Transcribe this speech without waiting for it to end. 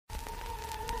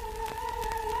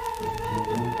You're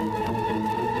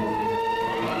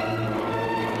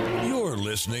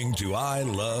listening to I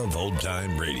Love Old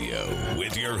Time Radio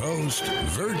with your host,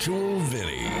 Virtual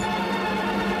Vinny.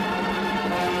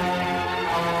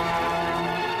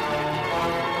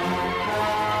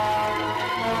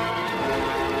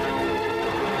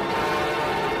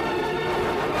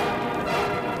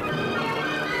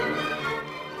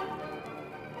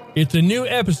 It's a new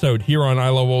episode here on I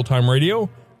Love Old Time Radio.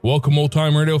 Welcome, Old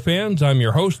Time Radio fans. I'm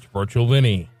your host, Virtual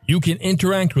Vinny. You can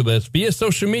interact with us via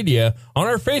social media on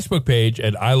our Facebook page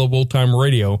at I Love Old Time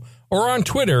Radio or on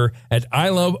Twitter at I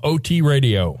Love OT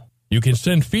Radio. You can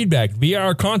send feedback via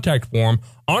our contact form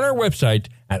on our website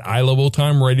at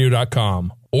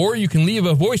iloveoldtimeradio.com, or you can leave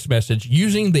a voice message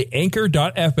using the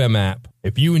Anchor.fm app.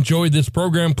 If you enjoyed this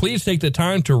program, please take the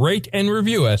time to rate and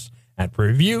review us at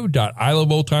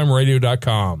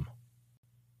review.iloveoldtimeradio.com.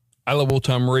 I Love Old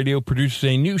Time Radio produces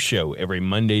a new show every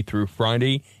Monday through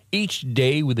Friday, each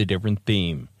day with a different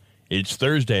theme. It's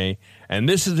Thursday, and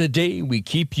this is the day we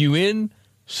keep you in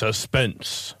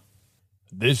suspense.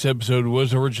 This episode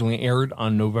was originally aired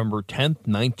on November 10th,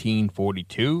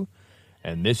 1942,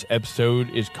 and this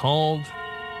episode is called,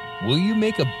 Will You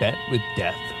Make a Bet with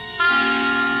Death?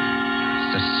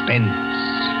 Suspense.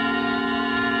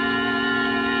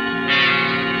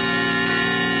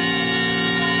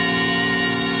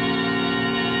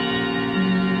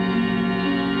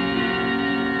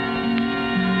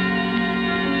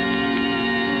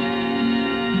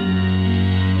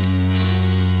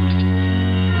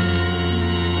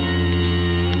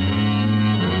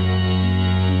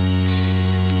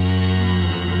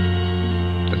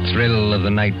 Of the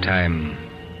nighttime,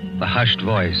 the hushed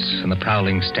voice and the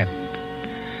prowling step,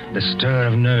 the stir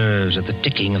of nerves at the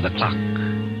ticking of the clock,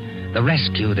 the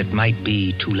rescue that might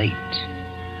be too late,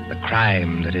 the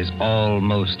crime that is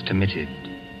almost committed,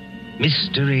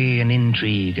 mystery and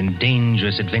intrigue and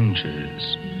dangerous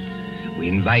adventures. We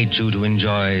invite you to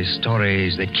enjoy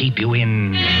stories that keep you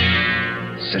in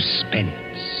suspense.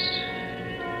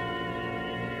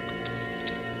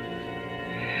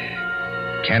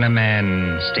 Can a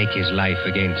man stake his life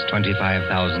against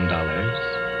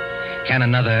 $25,000? Can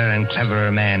another and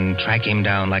cleverer man track him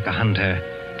down like a hunter,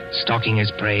 stalking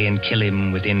his prey and kill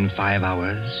him within 5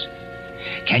 hours?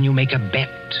 Can you make a bet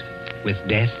with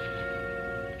death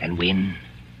and win?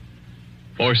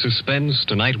 For Suspense,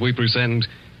 tonight we present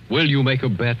Will You Make a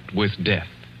Bet with Death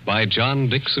by John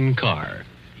Dixon Carr.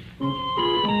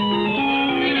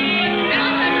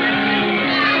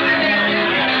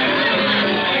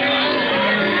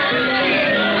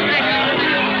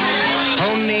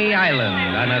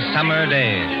 On a summer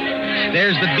day.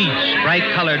 There's the beach, bright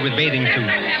colored with bathing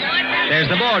suits. There's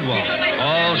the boardwalk,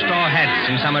 all straw hats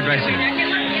and summer dresses.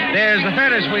 There's the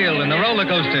Ferris wheel and the roller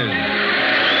coasters.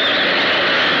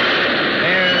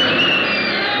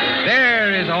 There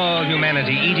is all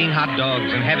humanity eating hot dogs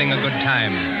and having a good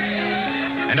time.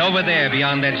 And over there,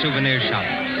 beyond that souvenir shop,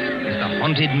 is the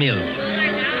haunted mill.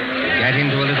 You get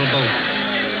into a little boat.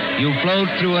 You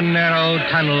float through a narrow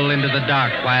tunnel into the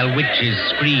dark while witches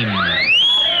scream.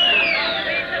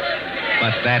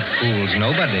 But that fools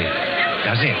nobody,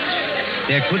 does it?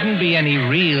 There couldn't be any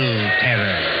real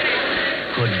terror,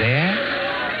 could there?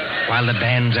 While the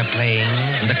bands are playing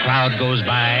and the crowd goes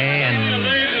by and...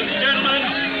 Ladies and gentlemen,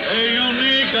 a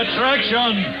unique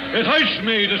attraction. It hurts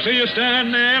me to see you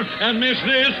stand there and miss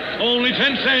this. Only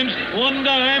 10 cents, 1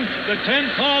 dime, the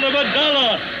 10th part of $1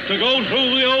 to go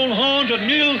through the old haunted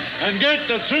mill and get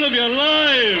the thrill of your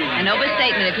lives. An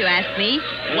overstatement, if you ask me.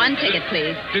 1 ticket,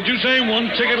 please. Did you say 1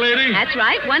 ticket, lady? That's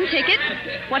right, 1 ticket.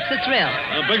 What's the thrill?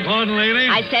 Beg pardon, lady?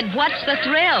 I said, what's the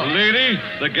thrill? Lady,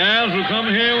 the gals who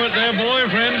come here with their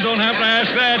boyfriends don't have to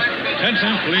ask that. 10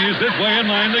 cents, please. This way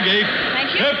and mind the gate.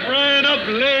 Thank you. Step right up,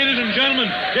 ladies and gentlemen.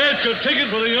 Get your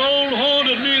ticket for the old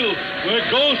haunted mill where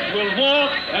ghosts will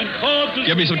walk and corpses...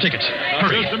 Give me some tickets.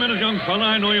 Hurry. Just a minute, young fella.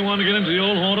 I know you want to get into the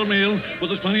old haunted mill, but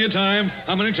there's plenty of time.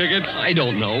 How many tickets? I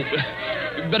don't know.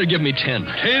 You better give me 10.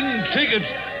 10 tickets.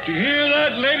 Do you hear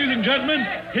that, ladies and gentlemen?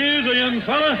 Here's a young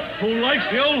fella who likes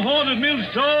the old haunted mill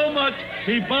so much,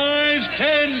 he buys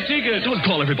 10 tickets. Don't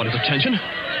call everybody's attention.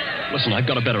 Listen, I've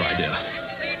got a better idea.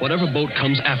 Whatever boat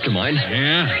comes after mine,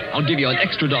 Yeah? I'll give you an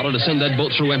extra $1 to send that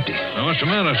boat through empty. Now, what's the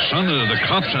matter, son? The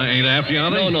cops ain't after you,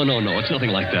 are they? No. It's nothing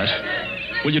like that.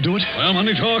 Will you do it? Well,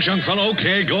 money talks, young fellow.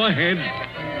 Okay, go ahead.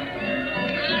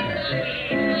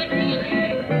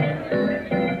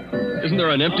 Isn't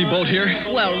there an empty boat here?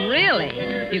 Well, really?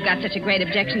 You've got such a great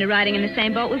objection to riding in the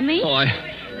same boat with me? Oh,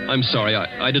 I'm sorry.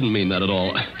 I didn't mean that at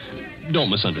all.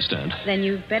 Don't misunderstand. Then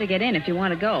you better get in if you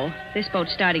want to go. This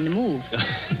boat's starting to move.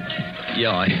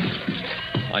 Yeah,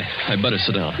 I better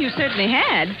sit down. You certainly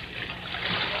had.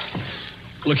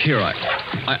 Look here,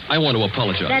 I want to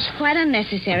apologize. That's quite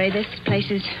unnecessary. This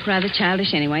place is rather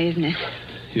childish anyway, isn't it?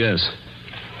 Yes,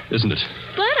 isn't it?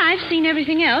 But I've seen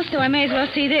everything else, so I may as well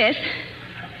see this.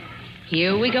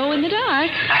 Here we go in the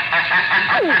dark.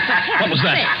 What was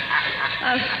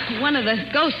that? One of the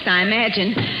ghosts, I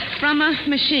imagine, from a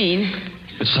machine.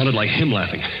 It sounded like him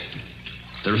laughing.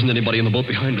 There isn't anybody in the boat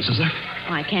behind us, is there?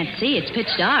 Oh, I can't see. It's pitch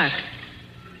dark.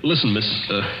 Listen, Miss...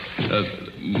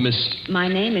 My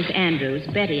name is Andrews,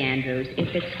 Betty Andrews,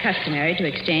 if it's customary to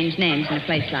exchange names in a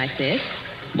place like this.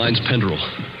 Mine's Pendrell.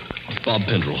 Bob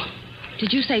Pendrell.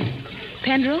 Did you say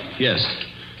Pendrell? Yes.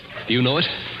 Do you know it?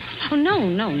 Oh, no,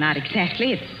 not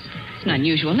exactly. It's an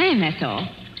unusual name, that's all.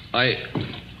 I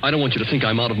don't want you to think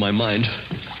I'm out of my mind,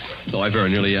 though I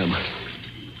very nearly am.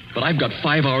 But I've got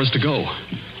 5 hours to go.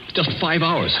 Just 5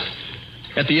 hours.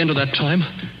 At the end of that time,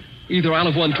 either I'll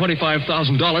have won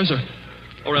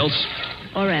 $25,000 or else...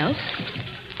 Or else?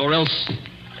 Or else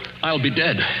I'll be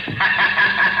dead.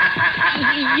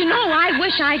 You know, I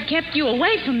wish I'd kept you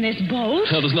away from this boat.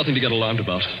 Well, there's nothing to get alarmed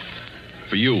about.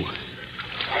 For you.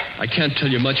 I can't tell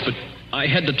you much, but I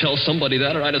had to tell somebody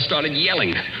that or I'd have started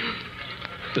yelling.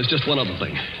 There's just one other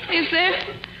thing. Is there?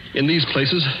 In these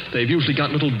places, they've usually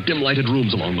got little dim-lighted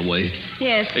rooms along the way.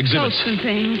 Yes, exhibits. Boats and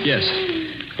things. Yes.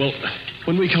 Well,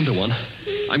 when we come to one,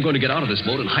 I'm going to get out of this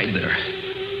boat and hide there.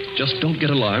 Just don't get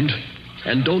alarmed,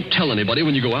 and don't tell anybody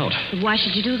when you go out. But why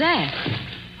should you do that?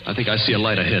 I think I see a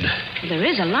light ahead. Well, there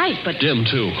is a light, but... Dim,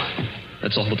 too.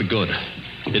 That's all but the good.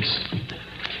 It's...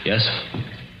 Yes?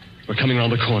 We're coming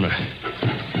around the corner.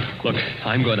 Look,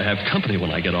 I'm going to have company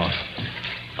when I get off.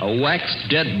 A waxed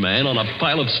dead man on a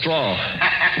pile of straw.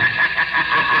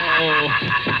 Oh,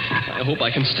 I hope I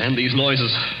can stand these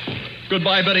noises.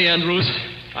 Goodbye, Betty Andrews.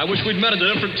 I wish we'd met at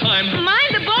a different time.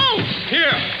 Mind the boat!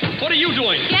 Here, what are you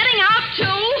doing? Getting out,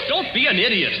 too? Don't be an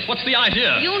idiot. What's the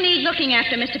idea? You need looking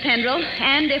after, Mr. Pendrell.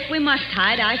 And if we must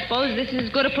hide, I suppose this is as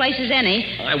good a place as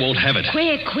any. I won't have it.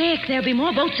 Quick. There'll be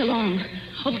more boats along.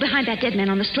 Over behind that dead man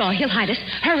on the straw. He'll hide us.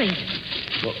 Hurry.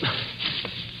 Well...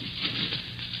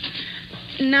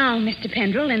 Now, Mr.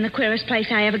 Pendrell, in the queerest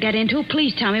place I ever get into,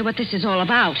 please tell me what this is all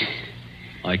about.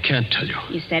 I can't tell you.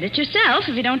 You said it yourself.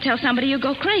 If you don't tell somebody, you'll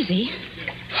go crazy.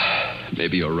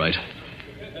 Maybe you're right.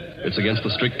 It's against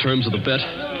the strict terms of the bet.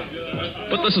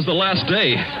 But this is the last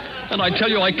day. And I tell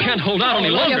you, I can't hold out any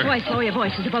longer. Lower your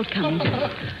voice. There's a boat coming.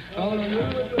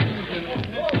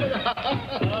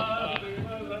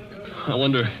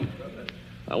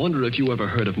 I wonder if you ever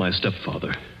heard of my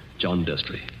stepfather, John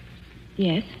Destry.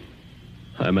 Yes.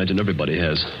 I imagine everybody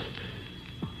has.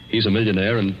 He's a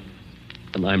millionaire, and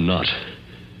I'm not.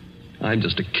 I'm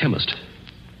just a chemist.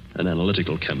 An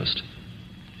analytical chemist.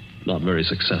 Not very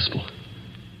successful.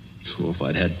 So if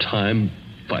I'd had time,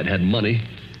 if I'd had money,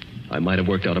 I might have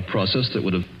worked out a process that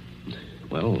would have...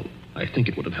 Well, I think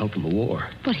it would have helped in the war.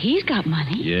 But he's got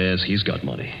money. Yes, he's got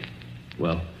money.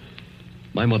 Well,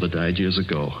 my mother died years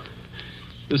ago.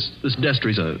 This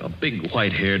Destry's a big,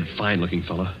 white-haired, fine-looking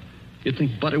fella. You'd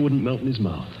think butter wouldn't melt in his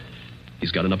mouth.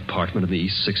 He's got an apartment in the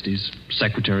East 60s,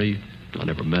 secretary, I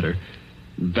never met her,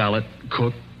 valet,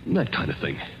 cook, that kind of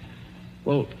thing.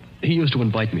 Well, he used to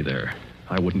invite me there.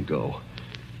 I wouldn't go.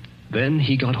 Then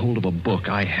he got hold of a book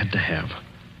I had to have,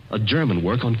 a German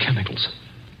work on chemicals.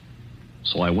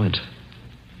 So I went.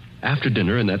 After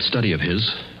dinner in that study of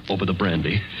his, over the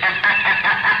brandy...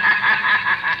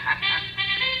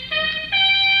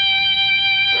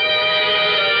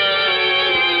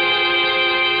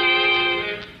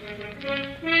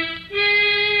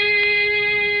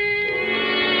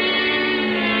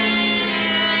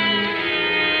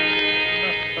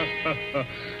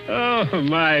 Oh,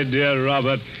 my dear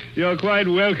Robert, you're quite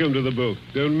welcome to the book.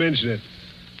 Don't mention it.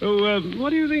 Oh, what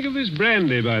do you think of this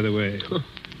brandy, by the way?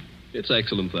 It's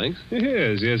excellent, thanks.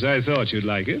 Yes, I thought you'd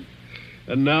like it.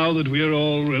 And now that we're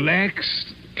all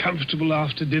relaxed, comfortable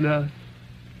after dinner,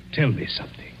 tell me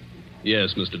something.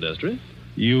 Yes, Mr. Destry?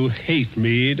 You hate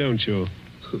me, don't you?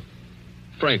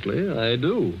 Frankly, I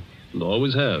do. And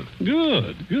always have.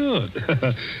 Good.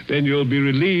 Then you'll be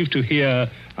relieved to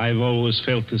hear I've always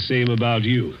felt the same about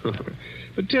you.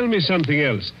 But tell me something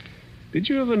else. Did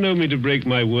you ever know me to break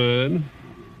my word?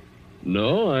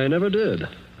 No, I never did.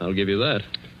 I'll give you that.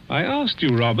 I asked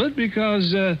you, Robert,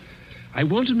 because I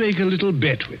want to make a little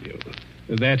bet with you.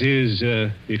 That is,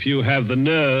 if you have the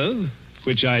nerve,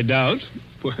 which I doubt.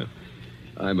 Well,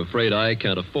 I'm afraid I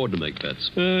can't afford to make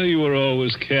bets. You were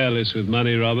always careless with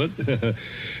money, Robert.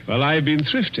 Well, I've been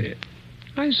thrifty.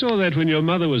 I saw that when your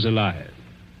mother was alive.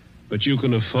 But you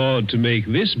can afford to make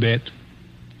this bet.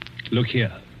 Look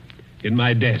here, in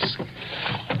my desk.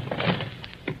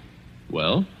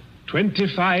 Well?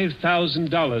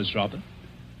 $25,000, Robert.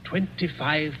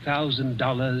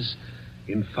 $25,000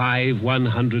 in 5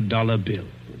 $100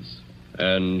 bills.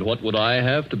 And what would I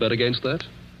have to bet against that?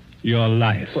 Your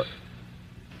life. What?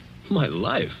 My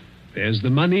life? There's the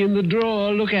money in the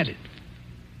drawer. Look at it.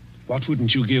 What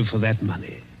wouldn't you give for that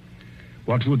money?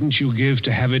 What wouldn't you give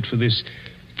to have it for this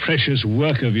precious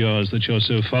work of yours that you're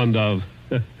so fond of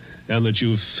and that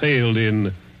you've failed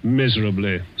in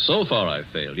miserably? So far I've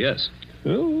failed, yes.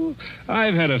 Oh,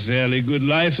 I've had a fairly good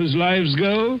life as lives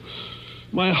go.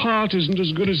 My heart isn't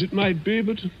as good as it might be,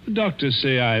 but the doctors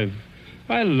say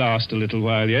I'll last a little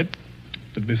while yet.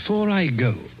 But before I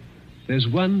go, there's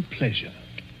one pleasure,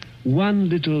 one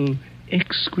little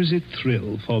exquisite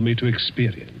thrill for me to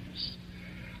experience.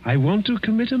 I want to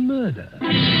commit a murder.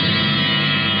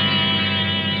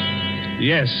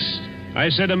 Yes, I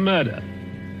said a murder.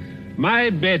 My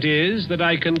bet is that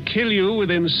I can kill you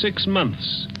within 6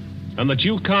 months, and that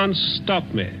you can't stop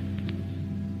me,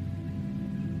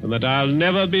 and that I'll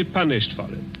never be punished for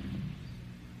it.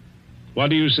 What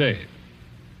do you say?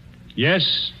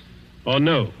 Yes or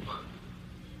no?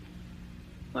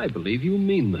 I believe you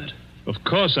mean that. Of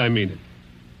course I mean it.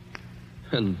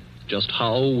 And just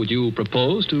how would you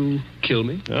propose to kill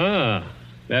me?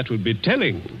 That would be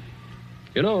telling.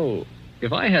 You know,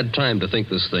 if I had time to think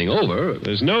this thing over...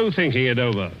 There's no thinking it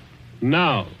over.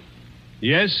 Now.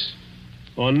 Yes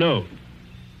or no?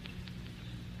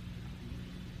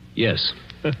 Yes.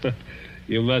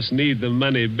 You must need the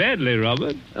money badly,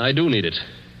 Robert. I do need it.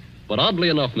 But oddly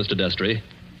enough, Mr. Destry,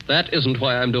 that isn't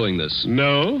why I'm doing this.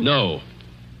 No? No.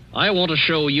 I want to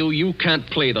show you can't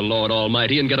play the Lord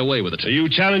Almighty and get away with it. Are you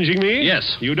challenging me?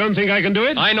 Yes. You don't think I can do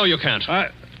it? I know you can't.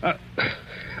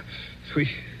 We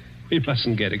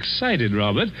mustn't get excited,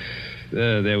 Robert.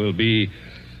 There will be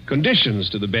conditions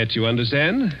to the bet, you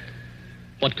understand?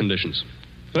 What conditions?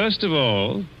 First of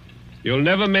all, you'll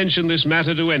never mention this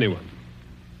matter to anyone.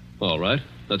 All right.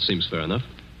 That seems fair enough.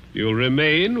 You'll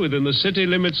remain within the city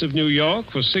limits of New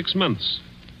York for 6 months.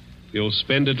 You'll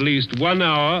spend at least 1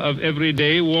 hour of every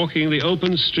day walking the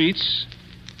open streets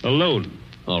alone.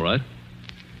 All right.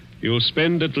 You'll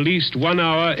spend at least 1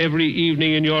 hour every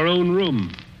evening in your own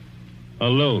room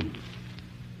alone.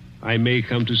 I may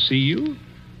come to see you,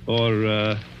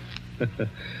 or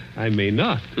I may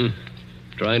not.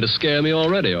 Trying to scare me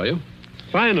already, are you?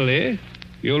 Finally,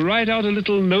 you'll write out a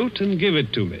little note and give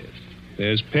it to me.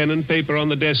 There's pen and paper on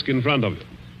the desk in front of you.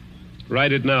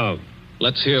 Write it now.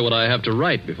 Let's hear what I have to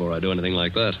write before I do anything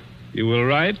like that. You will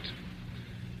write,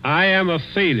 I am a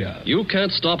failure. You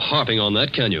can't stop harping on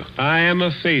that, can you? I am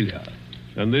a failure,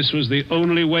 and this was the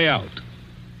only way out.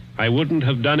 I wouldn't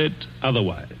have done it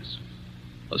otherwise.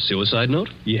 A suicide note?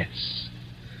 Yes.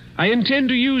 I intend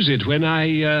to use it when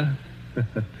I,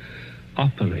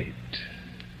 operate.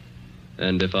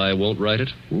 And if I won't write it?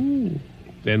 Ooh,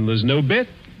 then there's no bet.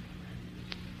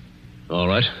 All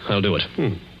right, I'll do it.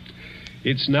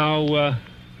 It's now,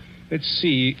 let's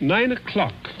see, 9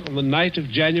 o'clock on the night of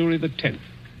January the 10th.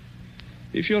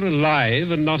 If you're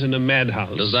alive and not in a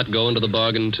madhouse... Does that go into the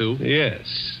bargain, too?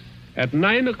 Yes. At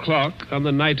 9 o'clock on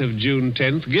the night of June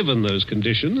 10th, given those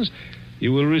conditions,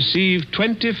 you will receive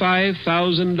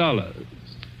 $25,000.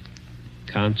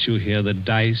 Can't you hear the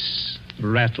dice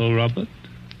rattle, Robert?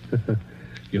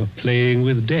 You're playing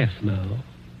with death now.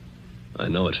 I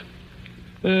know it.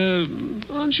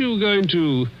 Aren't you going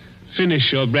to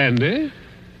finish your brandy?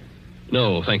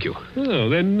 No, thank you. Oh,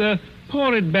 then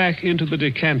pour it back into the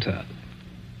decanter.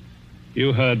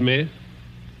 You heard me.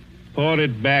 Pour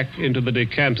it back into the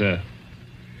decanter.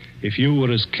 If you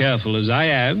were as careful as I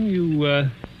am,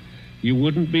 you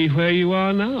wouldn't be where you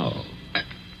are now.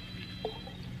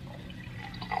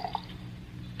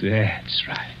 That's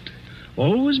right.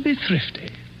 Always be thrifty.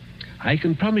 I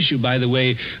can promise you, by the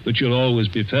way, that you'll always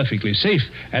be perfectly safe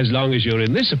as long as you're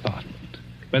in this apartment.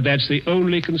 But that's the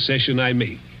only concession I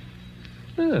make.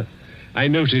 I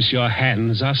notice your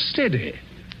hands are steady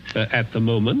at the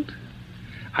moment.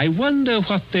 I wonder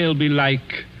what they'll be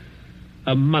like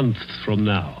a month from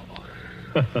now.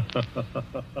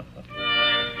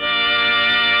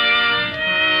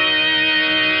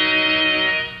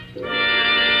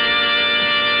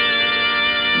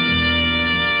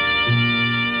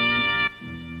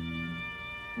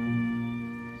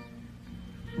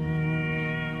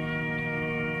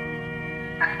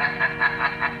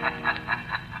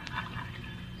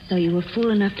 So you were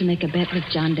fool enough to make a bet with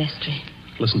John Destry.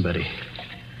 Listen, Betty.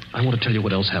 I want to tell you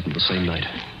what else happened the same night.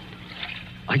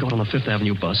 I got on a Fifth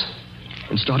Avenue bus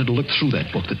and started to look through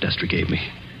that book that Destry gave me.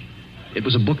 It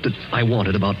was a book that I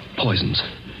wanted about poisons.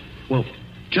 Well,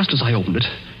 just as I opened it,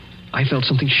 I felt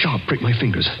something sharp prick my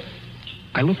fingers.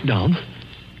 I looked down,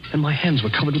 and my hands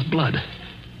were covered with blood.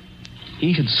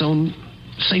 He had sewn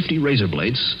safety razor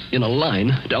blades in a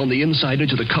line down the inside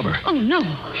edge of the cover. Oh, no.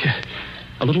 Yeah.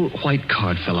 A little white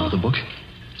card fell out of the book,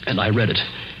 and I read it.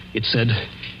 It said,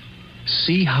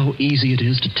 "See how easy it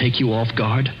is to take you off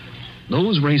guard?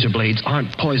 Those razor blades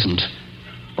aren't poisoned,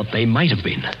 but they might have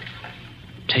been.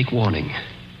 Take warning."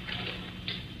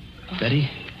 Betty,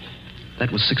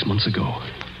 that was 6 months ago.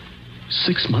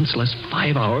 6 months less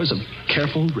 5 hours of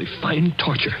careful, refined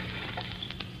torture.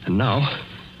 And now,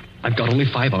 I've got only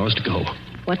 5 hours to go.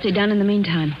 What's he done in the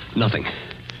meantime? Nothing.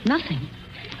 Nothing.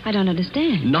 I don't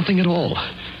understand. Nothing at all.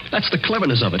 That's the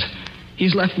cleverness of it.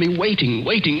 He's left me waiting.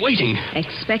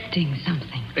 Expecting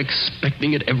something.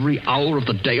 Expecting it every hour of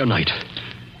the day or night.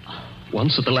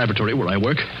 Once at the laboratory where I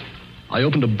work, I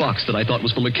opened a box that I thought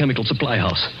was from a chemical supply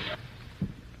house.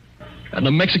 And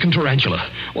a Mexican tarantula,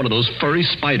 one of those furry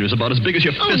spiders about as big as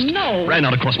your fist, ran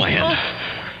out across my hand.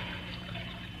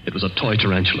 It was a toy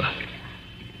tarantula.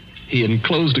 He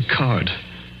enclosed a card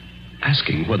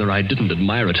asking whether I didn't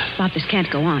admire it. Bob, this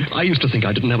can't go on. I used to think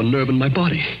I didn't have a nerve in my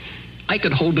body. I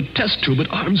could hold a test tube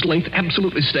at arm's length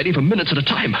absolutely steady for minutes at a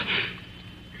time.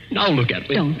 Now look at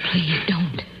me. Don't, please,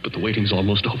 don't. But the waiting's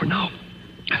almost over now.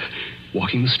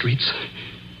 Walking the streets,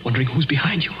 wondering who's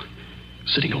behind you.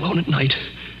 Sitting alone at night,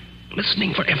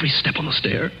 listening for every step on the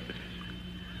stair.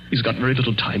 He's got very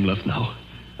little time left now,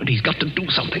 and he's got to do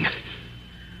something.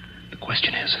 The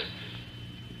question is,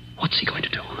 what's he going to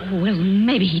do? Well,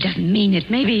 maybe he doesn't mean it.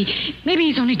 Maybe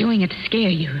he's only doing it to scare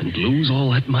you. And lose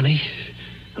all that money?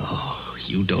 Oh,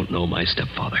 you don't know my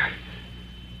stepfather.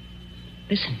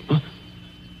 Listen. Huh?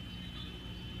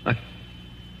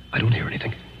 I don't hear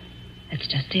anything. That's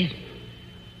just it.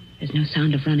 There's no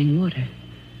sound of running water.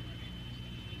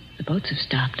 The boats have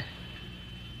stopped.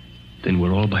 Then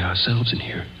we're all by ourselves in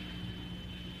here.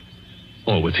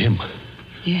 All with him.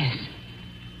 Yes.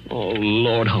 Oh,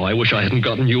 Lord, how I wish I hadn't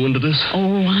gotten you into this.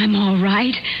 Oh, I'm all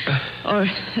right. Or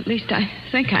at least I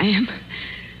think I am.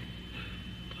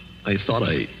 I thought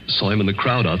I saw him in the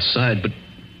crowd outside, but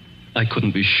I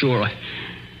couldn't be sure.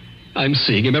 I'm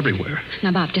seeing him everywhere.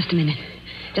 Now, Bob, just a minute.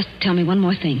 Just tell me one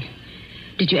more thing.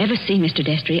 Did you ever see Mr.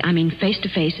 Destry, I mean face to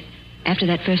face, after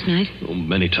that first night? Oh,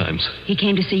 many times. He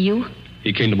came to see you?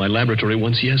 He came to my laboratory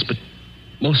once, yes, but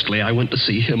mostly I went to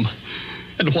see him.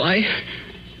 And why?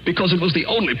 Because it was the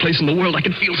only place in the world I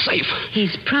could feel safe.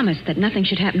 He's promised that nothing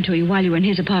should happen to you while you were in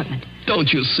his apartment.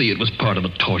 Don't you see it was part of the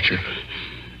torture?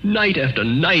 Night after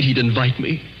night he'd invite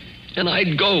me, and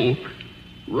I'd go,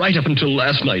 right up until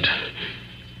last night.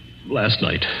 Last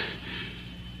night,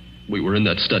 we were in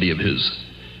that study of his,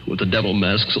 with the devil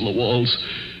masks on the walls,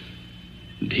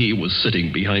 and he was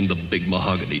sitting behind the big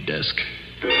mahogany desk.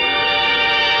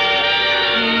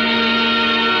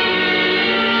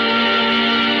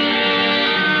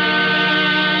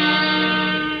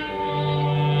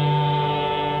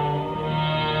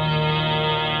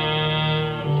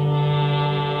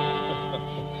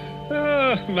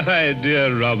 My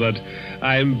dear Robert,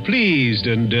 I'm pleased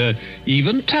and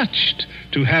even touched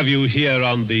to have you here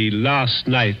on the last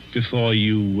night before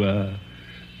you...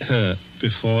 Why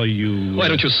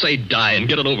don't you say die and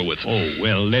get it over with? Oh,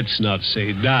 well, let's not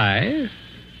say die.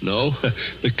 No?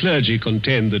 The clergy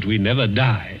contend that we never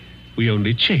die. We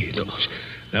only change. No.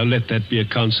 Now let that be a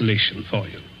consolation for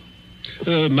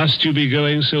you. Must you be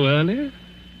going so early?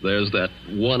 There's that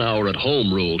 1 hour at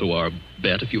home rule to our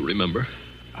bet, if you remember.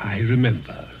 I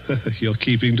remember. You're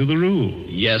keeping to the rule.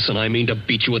 Yes, and I mean to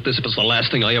beat you at this if it's the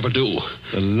last thing I ever do.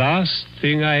 The last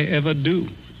thing I ever do.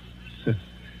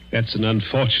 That's an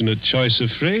unfortunate choice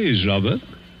of phrase, Robert.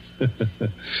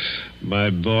 My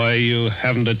boy, you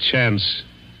haven't a chance.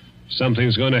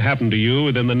 Something's going to happen to you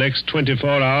within the next 24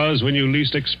 hours when you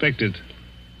least expect it.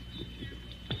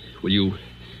 Will you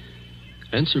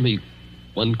answer me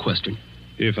one question?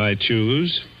 If I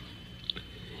choose.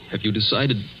 Have you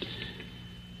decided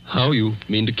how you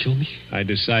mean to kill me? I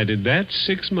decided that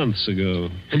 6 months ago.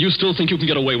 And you still think you can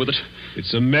get away with it?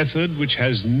 It's a method which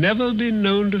has never been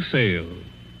known to fail.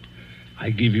 I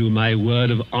give you my word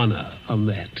of honor on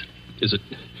that. Is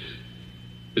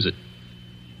it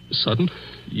sudden?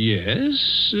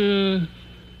 Yes,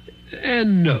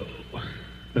 and no.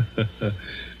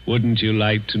 Wouldn't you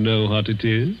like to know what it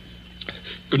is?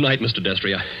 Good night, Mr.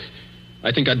 Destry.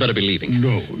 I think I'd better be leaving.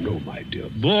 No, my dear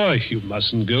boy, you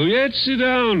mustn't go yet. Sit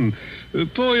down.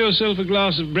 Pour yourself a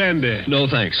glass of brandy. No,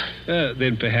 thanks.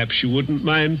 Then perhaps you wouldn't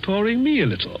mind pouring me a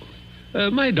little.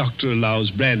 My doctor allows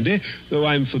brandy, though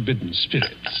I'm forbidden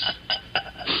spirits.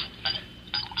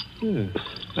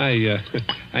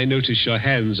 I notice your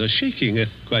hands are shaking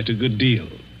quite a good deal.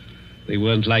 They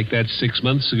weren't like that 6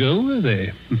 months ago, were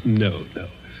they? No.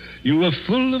 You were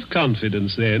full of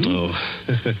confidence then. Oh.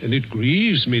 And it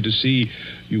grieves me to see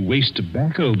you waste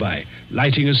tobacco by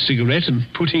lighting a cigarette and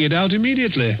putting it out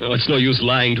immediately. Oh, it's no use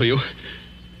lying to you.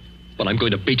 But I'm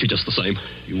going to beat you just the same.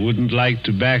 You wouldn't like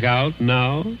to back out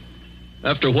now?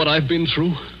 After what I've been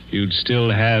through, You'd still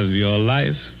have your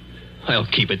life? I'll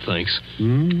keep it, thanks.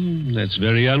 That's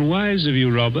very unwise of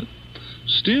you, Robert.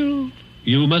 Still,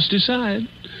 you must decide.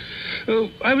 Oh,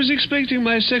 I was expecting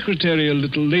my secretary a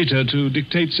little later to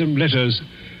dictate some letters.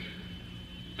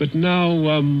 But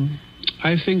now,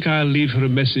 I think I'll leave her a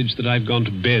message that I've gone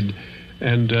to bed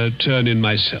and turn in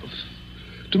myself.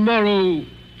 Tomorrow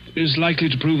is likely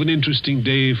to prove an interesting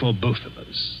day for both of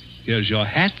us. Here's your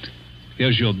hat,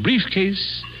 here's your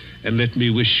briefcase, and let me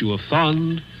wish you a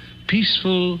fond,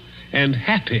 peaceful, and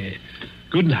happy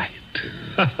good night.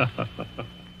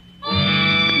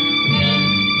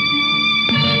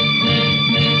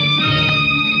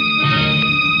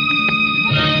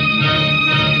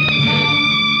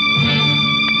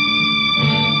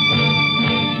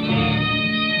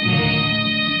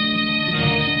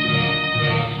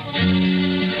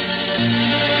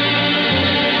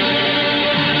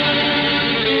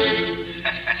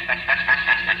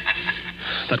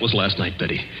 That was last night,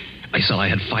 Betty. I said I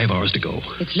had 5 hours to go.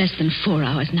 It's less than 4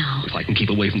 hours now. If I can keep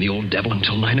away from the old devil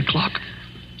until 9 o'clock.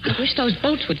 I wish those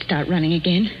boats would start running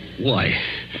again. Why?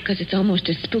 Because it's almost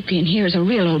as spooky in here as a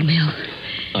real old mill.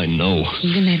 I know.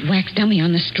 Even that wax dummy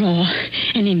on the straw.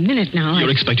 Any minute now. You're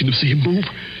expecting to see him move?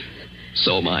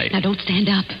 So am I. Now, don't stand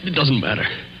up. It doesn't matter.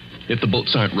 If the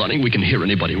boats aren't running, we can hear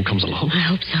anybody who comes along. I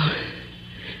hope so.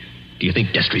 Do you think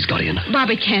Destry's got in?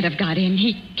 Bobby can't have got in.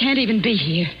 He can't even be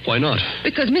here. Why not?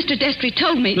 Because Mr. Destry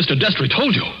told me... Mr. Destry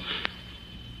told you?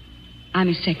 I'm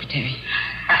his secretary.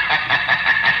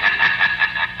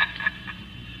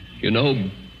 You know,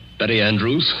 Betty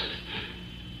Andrews,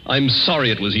 I'm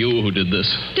sorry it was you who did this.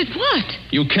 Did what?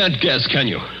 You can't guess, can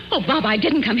you? Oh, Bob, I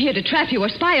didn't come here to trap you or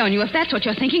spy on you. If that's what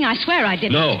you're thinking, I swear I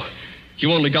didn't. No.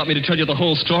 You only got me to tell you the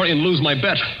whole story and lose my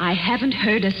bet. I haven't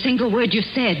heard a single word you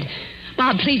said.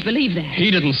 Bob, please believe that.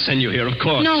 He didn't send you here, of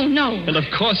course. No. And of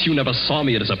course you never saw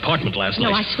me at his apartment last night.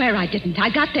 No, I swear I didn't. I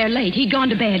got there late. He'd gone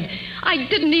to bed. I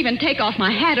didn't even take off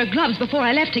my hat or gloves before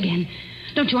I left again.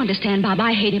 Don't you understand, Bob?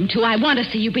 I hate him, too. I want to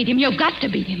see you beat him. You've got to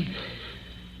beat him.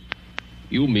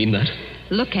 You mean that?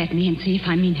 Look at me and see if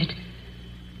I mean it.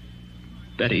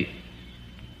 Betty,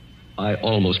 I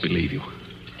almost believe you.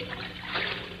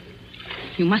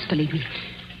 You must believe me.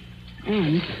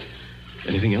 And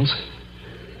Anything else?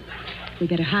 we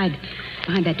better hide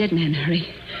behind that dead man. Hurry.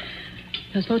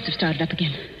 Those boats have started up again.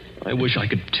 I wish I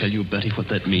could tell you, Betty, what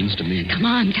that means to me. Come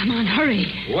on, hurry.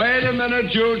 Wait a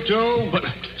minute, you two. But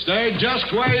Stay just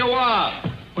where you are.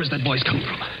 where's that voice coming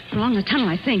from? Along the tunnel,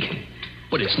 I think.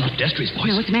 But it's not Destry's voice.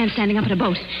 No, it's a man standing up at a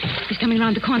boat. He's coming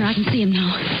around the corner. I can see him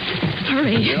now.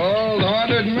 Hurry. The old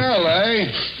haunted mill, eh?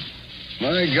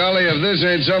 My golly, if this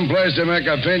ain't some place to make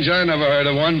a pinch, I never heard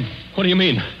of one. What do you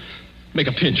mean? Make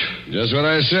a pinch? Just what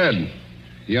I said.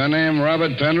 Your name,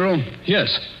 Robert Pendrell? Yes.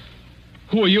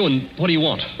 Who are you and what do you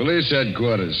want? Police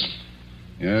headquarters.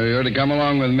 You're to come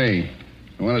along with me.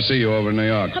 I want to see you over in New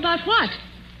York. About what?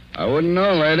 I wouldn't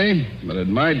know, lady, but it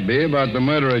might be about the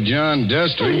murder of John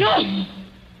Destry. Oh, no.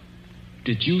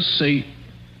 Did you say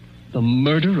the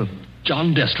murder of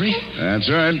John Destry? That's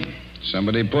right.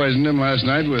 Somebody poisoned him last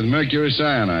night with mercury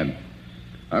cyanide.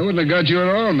 I wouldn't have got you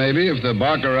at all, maybe, if the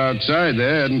barker outside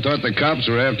there hadn't thought the cops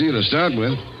were after you to start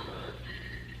with.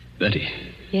 Betty,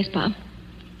 Yes, Bob?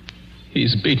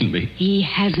 he's beaten me. He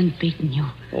hasn't beaten you.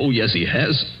 Oh, yes, he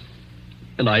has.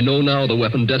 And I know now the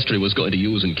weapon Destry was going to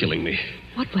use in killing me.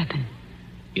 What weapon?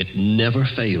 It never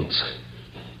fails.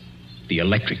 The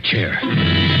electric chair.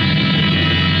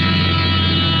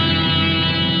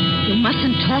 You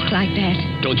mustn't talk like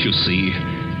that. Don't you see?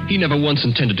 He never once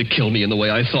intended to kill me in the way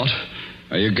I thought.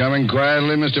 Are you coming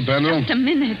quietly, Mr. Pendrell? Just a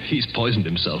minute. He's poisoned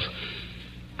himself.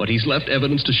 But he's left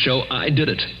evidence to show I did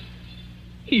it.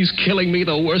 He's killing me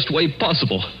the worst way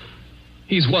possible.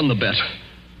 He's won the bet.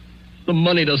 The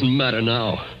money doesn't matter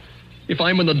now. If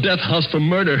I'm in the death house for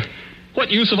murder, what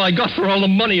use have I got for all the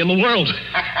money in the world?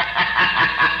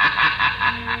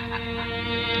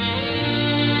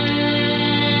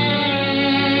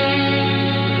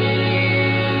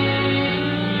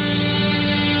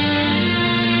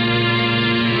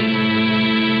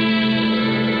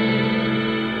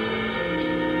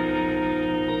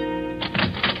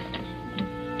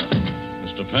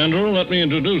 Pendrell, let me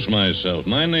introduce myself.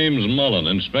 My name's Mullen,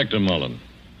 Inspector Mullen.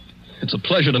 It's a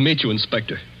pleasure to meet you,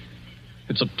 Inspector.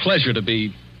 It's a pleasure to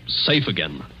be safe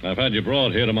again. I've had you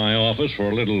brought here to my office for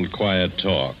a little quiet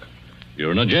talk.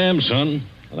 You're in a jam, son.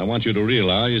 and I want you to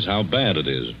realize how bad it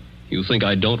is. You think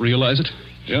I don't realize it?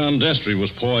 John Destry was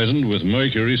poisoned with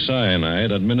mercury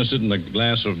cyanide administered in a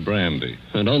glass of brandy.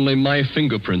 And only my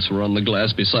fingerprints were on the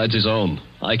glass besides his own.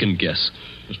 I can guess.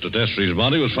 Mr. Destry's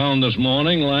body was found this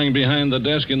morning lying behind the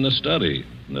desk in the study.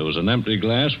 There was an empty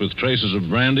glass with traces of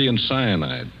brandy and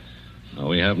cyanide. Now,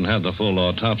 we haven't had the full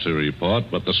autopsy report,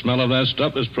 but the smell of that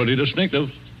stuff is pretty distinctive.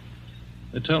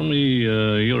 They tell me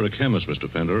you're a chemist,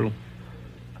 Mr. Penderell.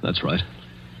 That's right.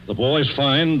 The boys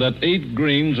find that 8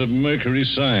 grains of mercury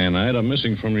cyanide are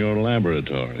missing from your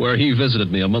laboratory. Where he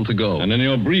visited me a month ago. And in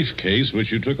your briefcase,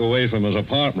 which you took away from his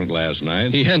apartment last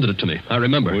night... He handed it to me. I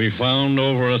remember. We found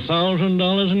over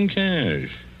 $1,000 in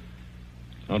cash.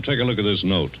 Now, take a look at this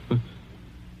note. Did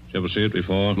you ever see it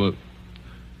before? Well,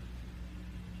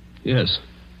 yes.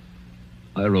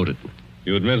 I wrote it.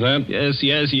 You admit that? Yes.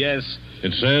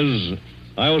 It says,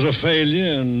 I was a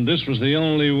failure, and this was the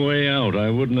only way out. I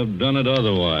wouldn't have done it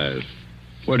otherwise.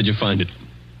 Where did you find it?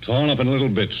 Torn up in little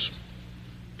bits.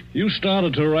 You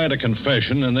started to write a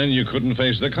confession, and then you couldn't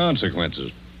face the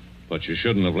consequences. But you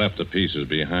shouldn't have left the pieces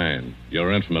behind.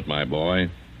 You're infinite, my boy.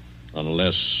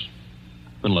 Unless...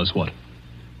 Unless what?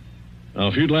 Now,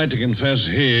 if you'd like to confess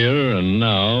here and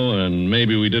now, and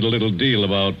maybe we did a little deal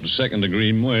about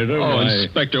second-degree murder...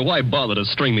 Inspector, why bother to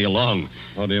string me along?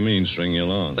 What do you mean, string you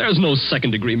along? There's no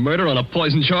second-degree murder on a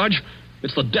poison charge.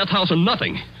 It's the death house and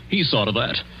nothing. He saw to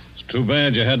that. It's too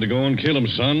bad you had to go and kill him,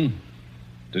 son.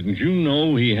 Didn't you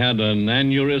know he had an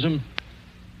aneurysm?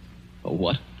 A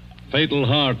what? Fatal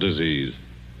heart disease.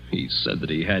 He said that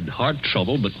he had heart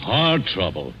trouble, but... Heart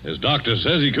trouble? His doctor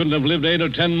says he couldn't have lived 8 or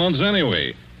 10 months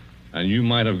anyway. And you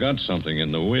might have got something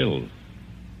in the will.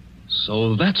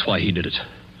 So that's why he did it.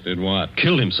 Did what?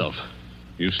 Killed himself.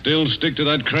 You still stick to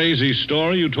that crazy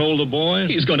story you told the boy?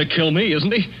 He's going to kill me,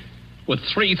 isn't he? With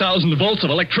 3,000 volts of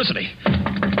electricity.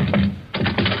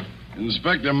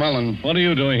 Inspector Mullen. What are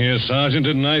you doing here, Sergeant?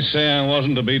 Didn't I say I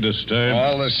wasn't to be disturbed?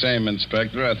 All the same,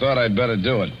 Inspector, I thought I'd better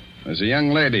do it. There's a young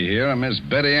lady here, a Miss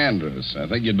Betty Andrews. I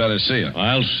think you'd better see her.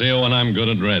 I'll see her when I'm good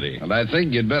and ready. And I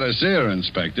think you'd better see her,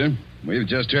 Inspector. We've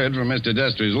just heard from Mr.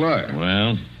 Destry's lawyer.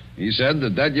 Well? He said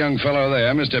that young fellow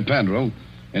there, Mr. Penderell,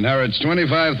 inherits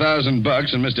 $25,000 in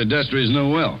Mr. Destry's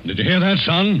new will. Did you hear that,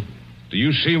 son? Do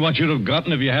you see what you'd have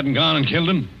gotten if you hadn't gone and killed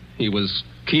him? He was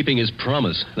keeping his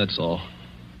promise, that's all.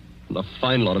 And a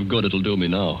fine lot of good it'll do me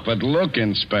now. But look,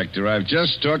 Inspector, I've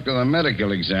just talked to the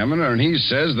medical examiner, and he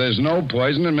says there's no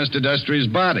poison in Mr. Destry's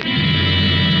body.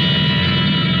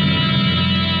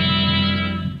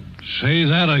 Say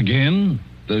that again?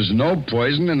 There's no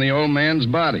poison in the old man's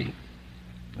body.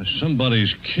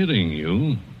 Somebody's kidding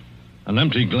you. An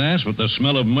empty glass with the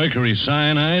smell of mercury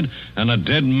cyanide and a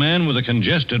dead man with a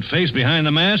congested face behind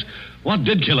the mask? What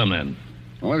did kill him then?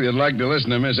 Well, if you'd like to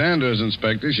listen to Miss Andrews,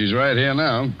 Inspector, she's right here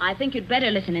now. I think you'd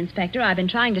better listen, Inspector. I've been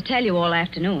trying to tell you all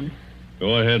afternoon.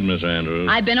 Go ahead, Miss Andrews.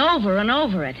 I've been over and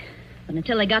over it. But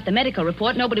until they got the medical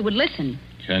report, nobody would listen.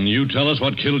 Can you tell us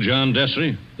what killed John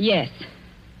Destry? Yes.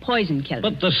 Poison killed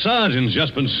him. But the sergeant's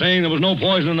just been saying there was no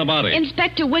poison in the body.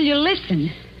 Inspector, will you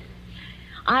listen?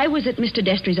 I was at Mr.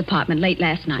 Destry's apartment late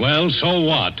last night. Well, so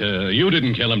what? You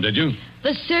didn't kill him, did you?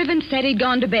 The servant said he'd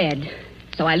gone to bed.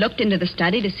 So I looked into the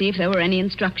study to see if there were any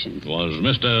instructions. Was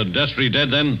Mr. Destry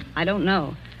dead then? I don't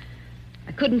know.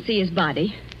 I couldn't see his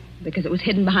body because it was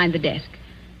hidden behind the desk.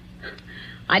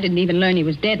 I didn't even learn he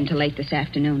was dead until late this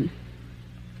afternoon.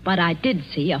 But I did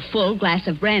see a full glass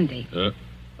of brandy.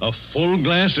 A full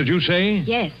glass, did you say?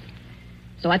 Yes.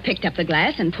 So I picked up the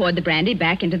glass and poured the brandy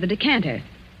back into the decanter.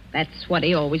 That's what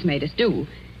he always made us do.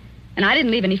 And I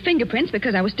didn't leave any fingerprints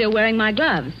because I was still wearing my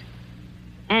gloves.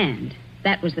 And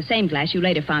that was the same glass you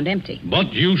later found empty.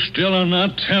 But you still are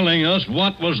not telling us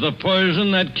what was the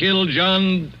poison that killed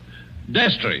John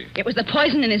Destry. It was the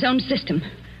poison in his own system.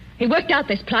 He worked out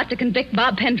this plot to convict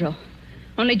Bob Penderell.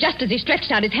 Only just as he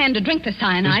stretched out his hand to drink the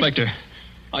cyanide... Inspector,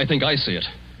 I think I see it.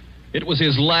 It was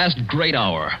his last great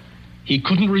hour. He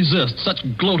couldn't resist such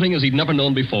gloating as he'd never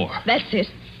known before. That's it.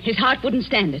 His heart wouldn't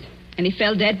stand it, and he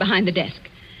fell dead behind the desk.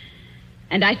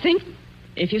 And I think,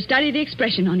 if you study the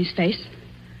expression on his face,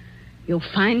 you'll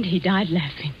find he died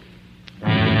laughing.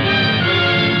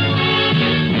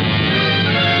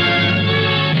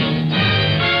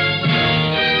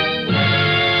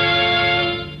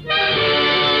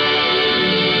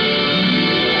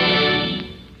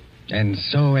 And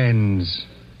so ends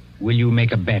Will You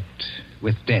Make a Bet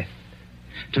with Death?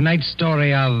 Tonight's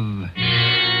story of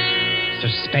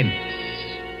suspense.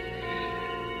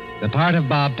 The part of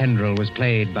Bob Penderell was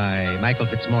played by Michael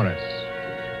Fitzmaurice.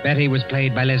 Betty was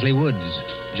played by Leslie Woods.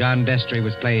 John Destry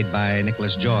was played by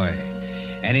Nicholas Joy.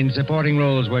 And in supporting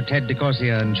roles were Ted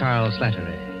DeCorsia and Charles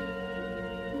Slattery.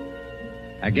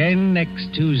 Again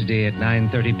next Tuesday at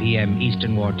 9:30 p.m.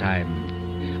 Eastern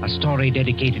Wartime, a story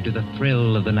dedicated to the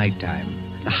thrill of the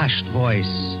nighttime, the hushed voice,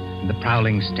 and the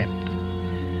prowling step.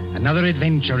 Another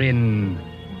adventure in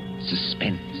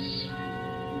suspense.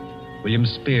 William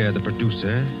Spear, the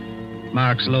producer,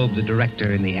 Mark Slobe, the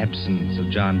director in the absence of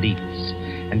John Dietz,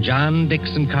 and John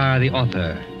Dixon Carr, the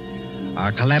author,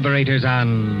 are collaborators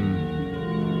on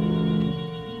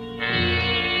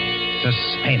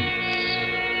Suspense.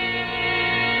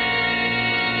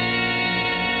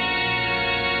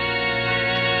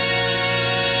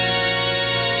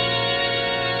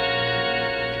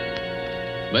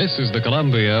 This is the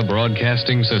Columbia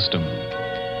Broadcasting System.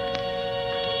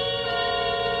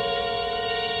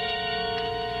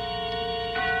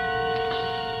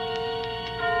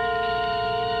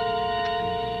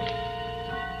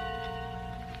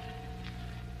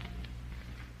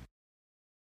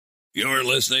 You're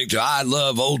listening to I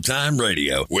Love Old Time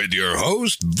Radio with your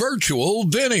host, Virtual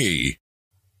Vinny.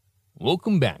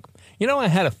 Welcome back. You know, I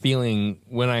had a feeling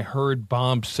when I heard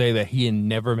Bob say that he had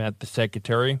never met the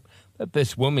secretary, that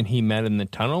this woman he met in the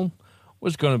tunnel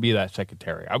was going to be that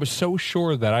secretary. I was so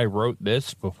sure that I wrote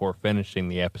this before finishing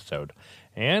the episode.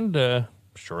 And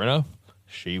sure enough,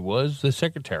 she was the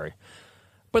secretary.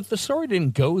 But the story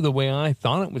didn't go the way I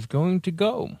thought it was going to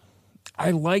go.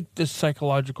 I liked this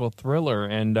psychological thriller,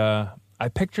 and I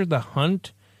pictured the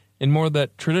hunt in more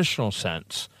that traditional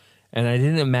sense. And I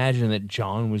didn't imagine that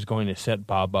John was going to set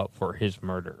Bob up for his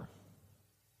murder.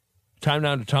 Time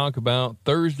now to talk about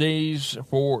Thursdays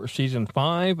for Season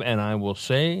 5, and I will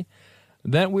say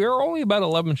that we are only about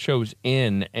 11 shows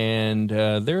in, and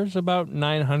there's about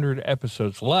 900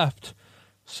 episodes left,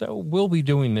 so we'll be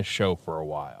doing this show for a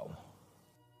while.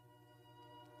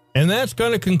 And that's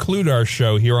going to conclude our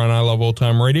show here on I Love Old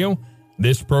Time Radio.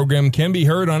 This program can be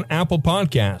heard on Apple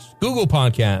Podcasts, Google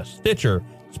Podcasts, Stitcher,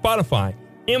 Spotify,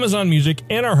 Amazon Music,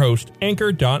 and our host,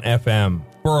 Anchor.fm.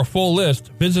 For a full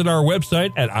list, visit our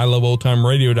website at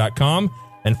iloveoldtimeradio.com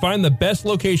and find the best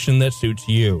location that suits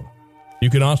you. You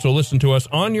can also listen to us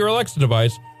on your Alexa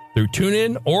device through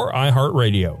TuneIn or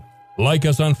iHeartRadio. Like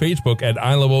us on Facebook at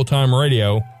I Love Old Time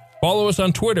Radio. Follow us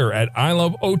on Twitter at I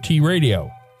Love OT Radio.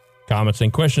 Comments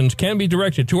and questions can be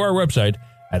directed to our website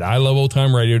at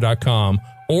iloveoldtimeradio.com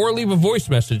or leave a voice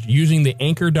message using the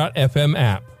Anchor.fm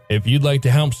app. If you'd like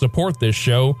to help support this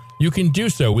show, you can do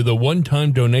so with a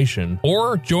one-time donation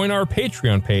or join our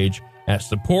Patreon page at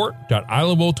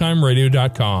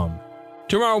support.iloveoldtimeradio.com.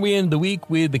 Tomorrow we end the week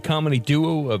with the comedy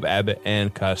duo of Abbott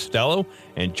and Costello,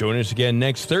 and join us again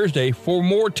next Thursday for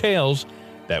more tales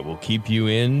that will keep you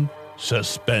in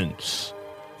suspense.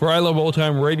 For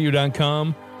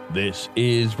iloveoldtimeradio.com, this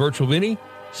is Virtual Vinny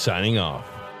signing off.